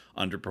NFL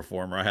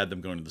underperformer. I had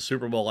them going to the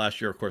Super Bowl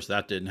last year. Of course,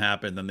 that didn't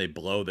happen. Then they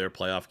blow their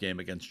playoff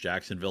game against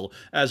Jacksonville,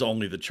 as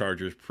only the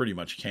Chargers pretty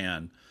much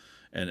can.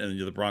 And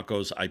the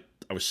Broncos, I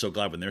was so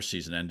glad when their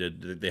season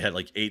ended. They had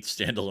like 8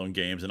 standalone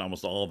games, and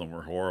almost all of them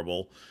were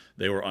horrible.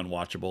 They were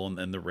unwatchable.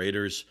 And the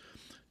Raiders,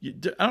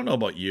 I don't know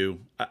about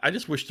you. I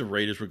just wish the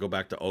Raiders would go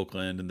back to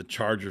Oakland and the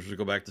Chargers would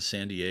go back to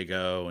San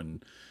Diego,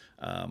 and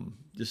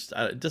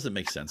it doesn't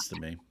make sense to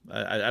me.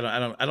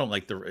 I don't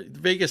like the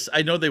Vegas.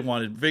 I know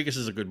Vegas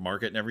is a good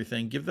market and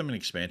everything. Give them an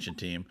expansion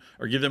team,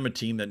 or give them a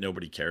team that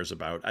nobody cares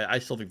about. I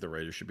still think the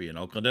Raiders should be in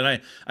Oakland,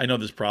 and I know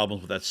there's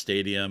problems with that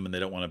stadium and they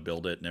don't want to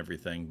build it and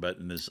everything,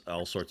 and there's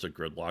all sorts of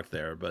gridlock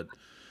there.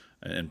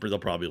 And they'll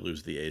probably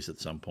lose the A's at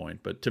some point.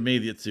 But to me,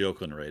 it's the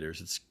Oakland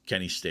Raiders. It's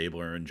Kenny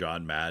Stabler and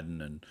John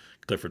Madden and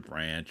Clifford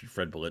Branch and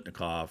Fred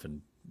Biletnikoff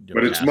and.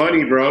 But it's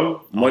money,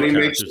 bro. Money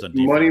makes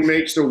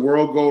the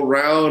world go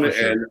round,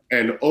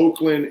 and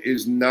Oakland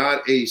is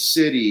not a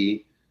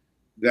city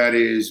that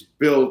is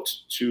built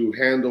to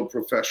handle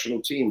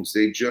professional teams.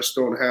 They just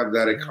don't have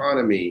that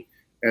economy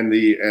and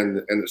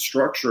the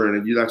structure,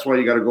 and that's why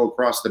you got to go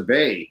across the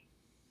bay.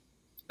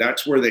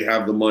 That's where they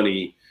have the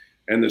money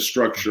and the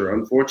structure.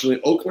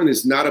 Unfortunately, Oakland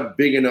is not a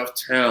big enough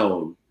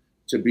town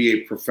to be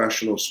a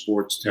professional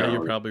sports town. Yeah,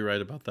 you're probably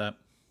right about that.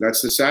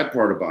 That's the sad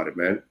part about it,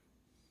 man.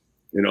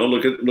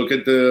 Look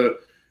at the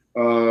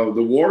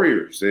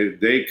Warriors.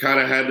 They kind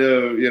of had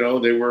to,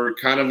 they were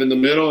kind of in the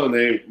middle, and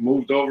they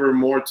moved over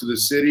more to the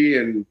city,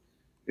 and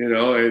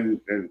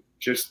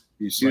just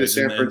you see the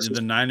San Francisco.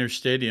 The Niners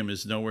Stadium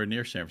is nowhere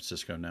near San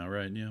Francisco now,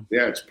 right? Yeah.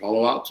 Yeah, it's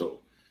Palo Alto,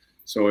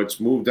 so it's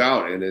moved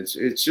out, and it's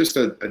just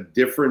a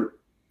different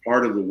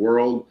part of the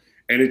world,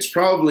 and it's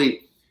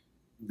probably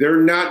they're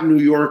not New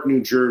York,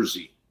 New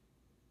Jersey.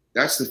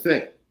 That's the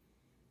thing.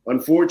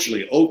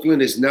 Unfortunately,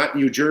 Oakland is not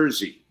New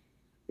Jersey.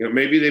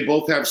 Maybe they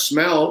both have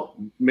smell.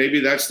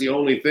 Maybe that's the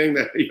only thing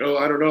that,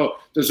 I don't know.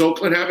 Does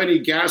Oakland have any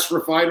gas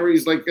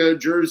refineries like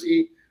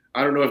Jersey?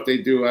 I don't know if they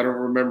do. I don't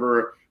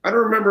remember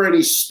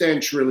any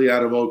stench really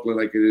out of Oakland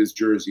like it is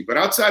Jersey. But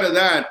outside of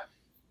that,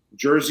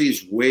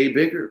 Jersey's way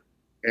bigger,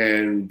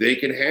 and they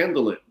can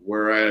handle it.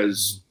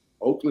 Whereas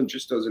Oakland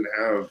just doesn't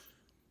have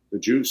the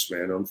juice,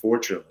 man,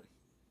 unfortunately.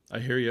 I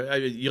hear you.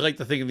 You like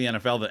to think of the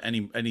NFL that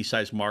any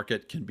size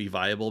market can be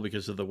viable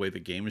because of the way the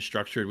game is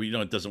structured.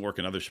 It doesn't work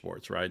in other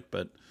sports, right?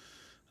 But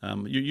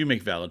you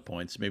make valid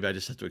points. Maybe I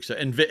just have to accept.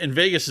 And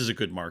Vegas is a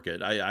good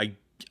market.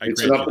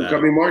 It's an up and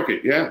coming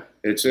market. Yeah,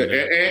 it's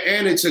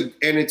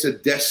a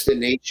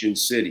destination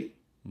city.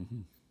 Mm-hmm.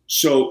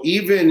 So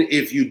even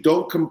if you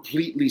don't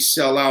completely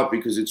sell out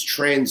because it's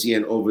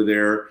transient over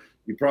there,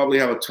 you probably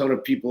have a ton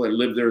of people that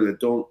live there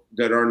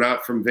that are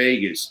not from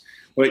Vegas.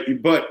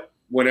 But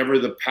whenever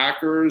the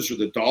Packers or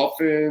the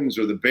Dolphins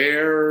or the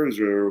Bears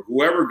or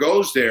whoever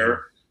goes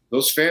there,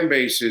 those fan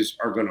bases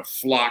are going to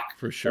flock.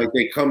 For sure. Like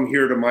they come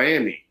here to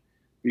Miami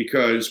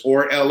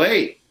or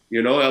LA.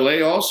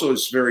 LA also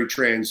is very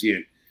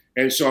transient.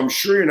 And so I'm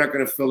sure you're not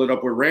going to fill it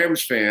up with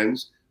Rams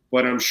fans,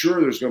 but I'm sure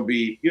there's going to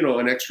be,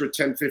 an extra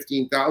 10,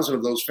 15,000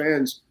 of those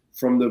fans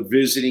from the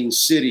visiting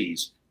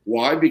cities.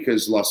 Why?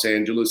 Because Los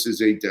Angeles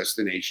is a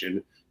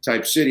destination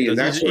type city. And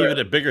that's even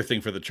a bigger thing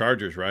for the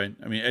Chargers, right?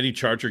 I mean, any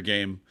Charger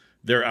game,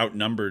 they're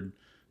outnumbered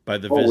by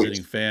the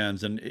visiting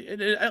fans. And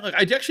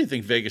I actually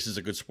think Vegas is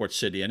a good sports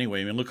city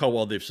anyway. I mean, look how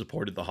well they've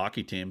supported the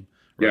hockey team,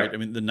 right? Yeah. I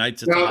mean, the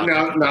Knights. Now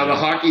the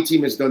hockey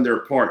team has done their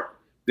part.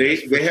 They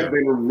have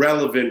been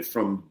relevant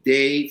from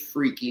day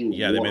freaking one.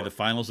 Yeah, they made the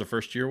finals the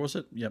first year, was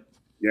it? Yep.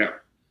 Yeah.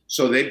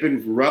 So they've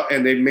been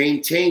and they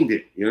maintained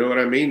it. You know what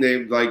I mean?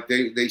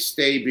 They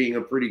stay being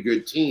a pretty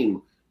good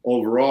team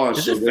overall.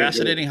 Is it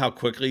fascinating how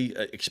quickly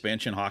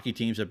expansion hockey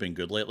teams have been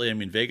good lately? I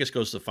mean, Vegas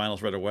goes to the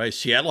finals right away.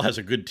 Seattle has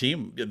a good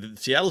team.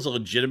 Seattle's a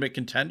legitimate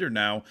contender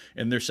now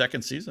in their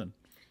second season.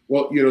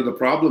 Well, the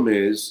problem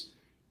is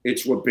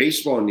it's what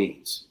baseball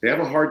needs. They have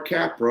a hard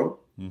cap, bro.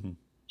 Mm-hmm.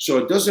 So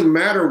it doesn't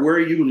matter where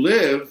you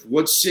live,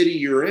 what city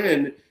you're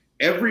in.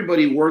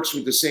 Everybody works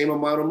with the same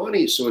amount of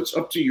money. So it's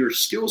up to your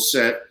skill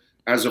set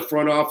as a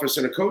front office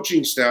and a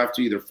coaching staff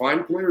to either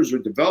find players or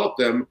develop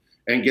them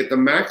and get the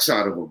max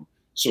out of them.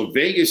 So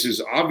Vegas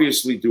is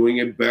obviously doing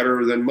it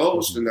better than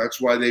most, and that's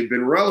why they've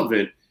been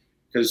relevant,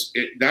 because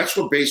that's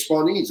what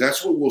baseball needs.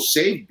 That's what will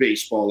save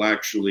baseball,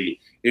 actually.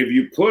 If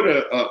you put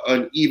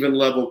an even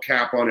level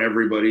cap on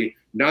everybody,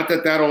 not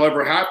that that'll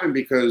ever happen,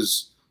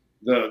 because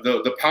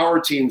the power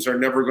teams are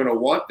never going to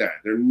want that.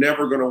 They're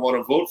never going to want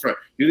to vote for it.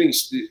 You think,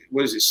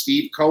 what is it,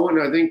 Steve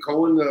Cohen? I think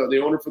Cohen, the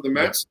owner for the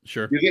Mets? Yeah,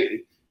 sure.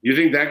 You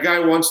think that guy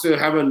wants to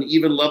have an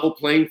even level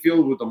playing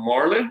field with the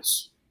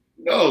Marlins?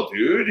 No,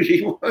 dude.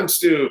 He wants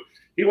to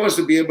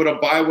be able to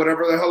buy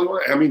whatever the hell he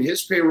wants. I mean,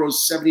 his payroll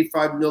is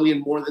 $75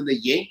 million more than the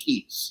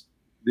Yankees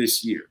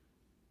this year.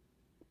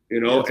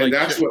 Yeah, and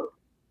that's what.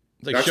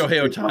 It's like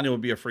Shohei Ohtani will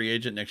be a free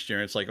agent next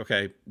year. It's like,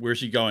 okay, where's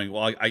he going?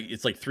 Well,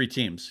 it's like three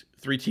teams.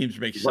 Three teams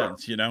makes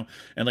sense,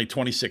 and like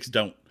 26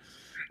 don't.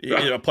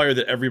 A player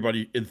that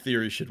everybody in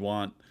theory should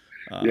want.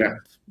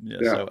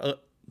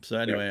 So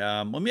anyway,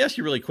 let me ask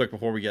you really quick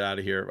before we get out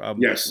of here.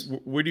 Yes.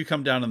 Where do you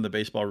come down on the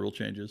baseball rule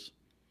changes?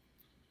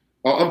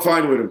 Oh, I'm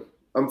fine with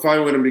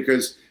him.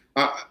 Because,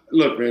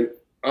 look, man,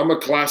 I'm a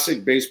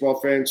classic baseball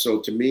fan. So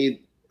to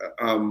me,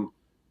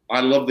 I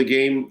love the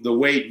game the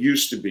way it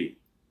used to be.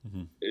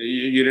 Mm-hmm.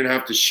 You didn't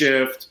have to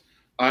shift.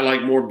 I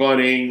like more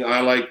bunting. I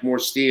like more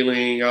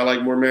stealing. I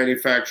like more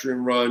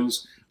manufacturing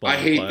runs. I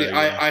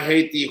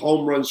hate the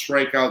home run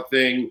strikeout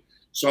thing.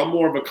 So I'm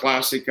more of a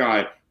classic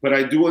guy. But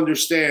I do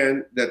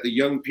understand that the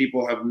young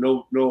people have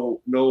no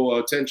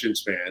attention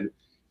span,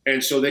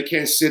 and so they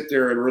can't sit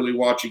there and really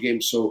watch a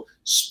game. So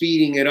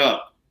speeding it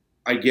up,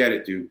 I get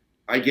it, dude.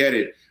 I get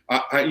it.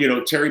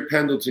 Terry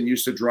Pendleton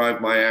used to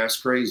drive my ass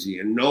crazy,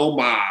 and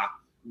Noma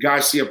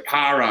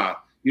Garciaparra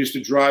used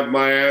to drive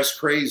my ass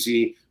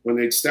crazy when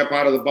they'd step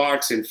out of the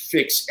box and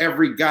fix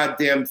every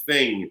goddamn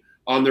thing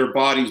on their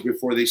bodies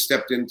before they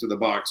stepped into the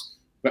box.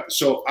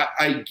 So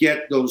I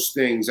get those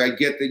things. I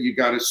get that you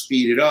got to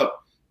speed it up.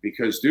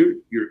 Because,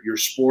 dude, your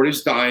sport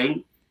is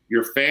dying,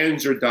 your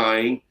fans are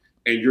dying,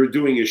 and you're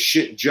doing a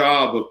shit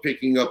job of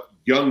picking up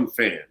young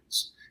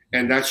fans.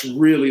 And that's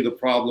really the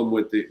problem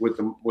with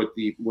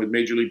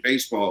Major League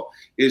Baseball,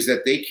 is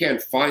that they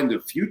can't find the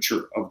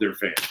future of their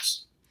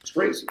fans. It's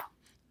crazy.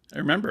 I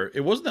remember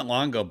it wasn't that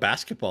long ago.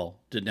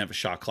 Basketball didn't have a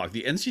shot clock.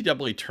 The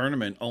NCAA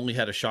tournament only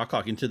had a shot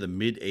clock into the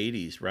mid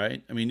 '80s,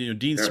 right? I mean,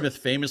 Dean Smith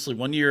famously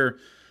one year.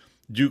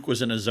 Duke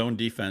was in a zone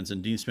defense,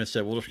 and Dean Smith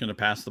said, "We're just going to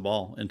pass the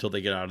ball until they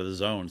get out of the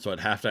zone." So at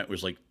halftime, it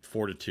was like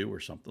 4-2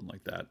 or something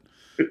like that.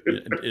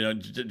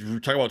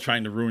 Talk about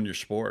trying to ruin your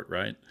sport,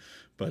 right?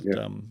 But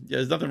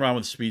there's nothing wrong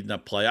with speeding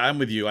up play. I'm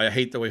with you. I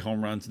hate the way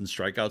home runs and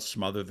strikeouts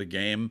smother the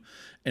game,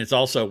 and it's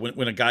also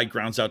when a guy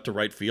grounds out to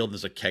right field, and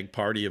there's a keg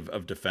party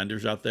of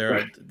defenders out there.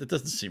 Right. That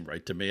doesn't seem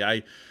right to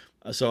me.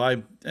 So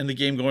I end the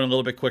game going a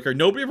little bit quicker.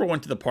 Nobody ever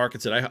went to the park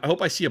and said, I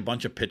hope I see a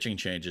bunch of pitching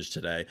changes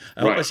today.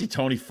 I hope I see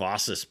Tony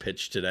Fossas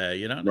pitch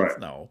today.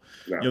 No.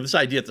 This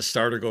idea that the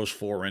starter goes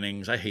 4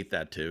 innings, I hate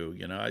that too.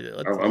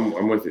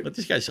 I'm with you. Let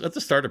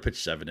the starter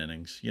pitch 7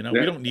 innings. We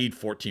don't need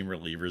 14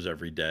 relievers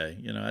every day.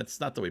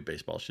 That's not the way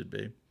baseball should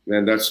be.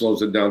 And that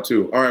slows it down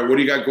too. All right, what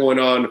do you got going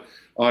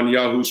on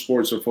Yahoo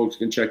Sports so folks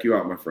can check you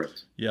out, my friend?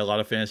 Yeah, a lot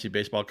of fantasy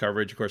baseball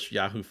coverage. Of course,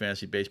 Yahoo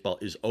Fantasy Baseball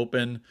is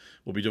open.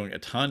 We'll be doing a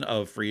ton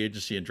of free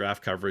agency and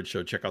draft coverage,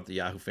 so check out the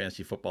Yahoo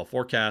Fantasy Football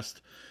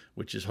Forecast,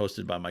 which is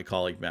hosted by my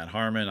colleague Matt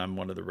Harmon. I'm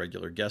one of the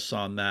regular guests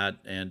on that.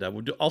 And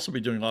we'll also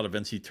be doing a lot of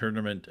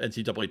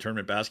NCAA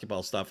tournament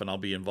basketball stuff, and I'll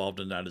be involved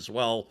in that as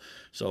well.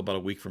 So about a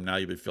week from now,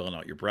 you'll be filling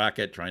out your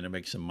bracket, trying to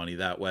make some money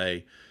that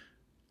way.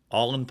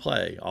 All in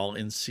play, all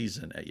in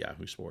season at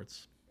Yahoo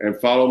Sports. And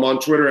follow him on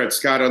Twitter at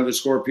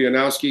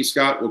Scott_Pianowski.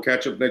 Scott, we'll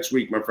catch up next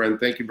week, my friend.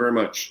 Thank you very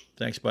much.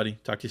 Thanks, buddy.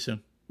 Talk to you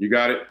soon. You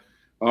got it.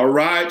 All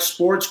right,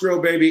 Sports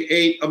Grill, baby.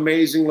 8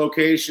 amazing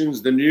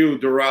locations. The new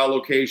Doral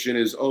location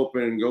is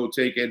open. Go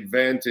take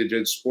advantage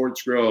at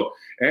Sports Grill.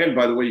 And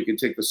by the way, you can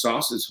take the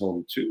sauces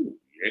home too.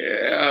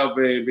 Yeah,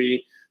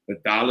 baby. The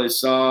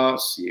Dallas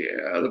sauce.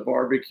 Yeah, the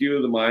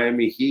barbecue, the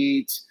Miami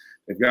Heat.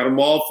 They've got them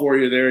all for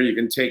you there. You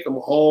can take them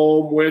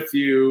home with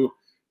you.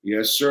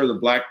 Yes, sir, the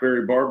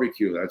Blackberry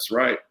Barbecue. That's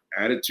right.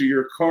 Add it to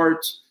your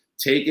cart.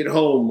 Take it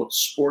home.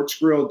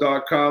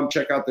 Sportsgrill.com.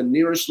 Check out the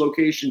nearest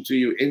location to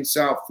you in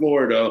South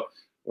Florida.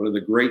 One of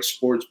the great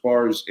sports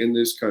bars in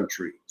this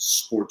country,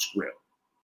 Sports Grill.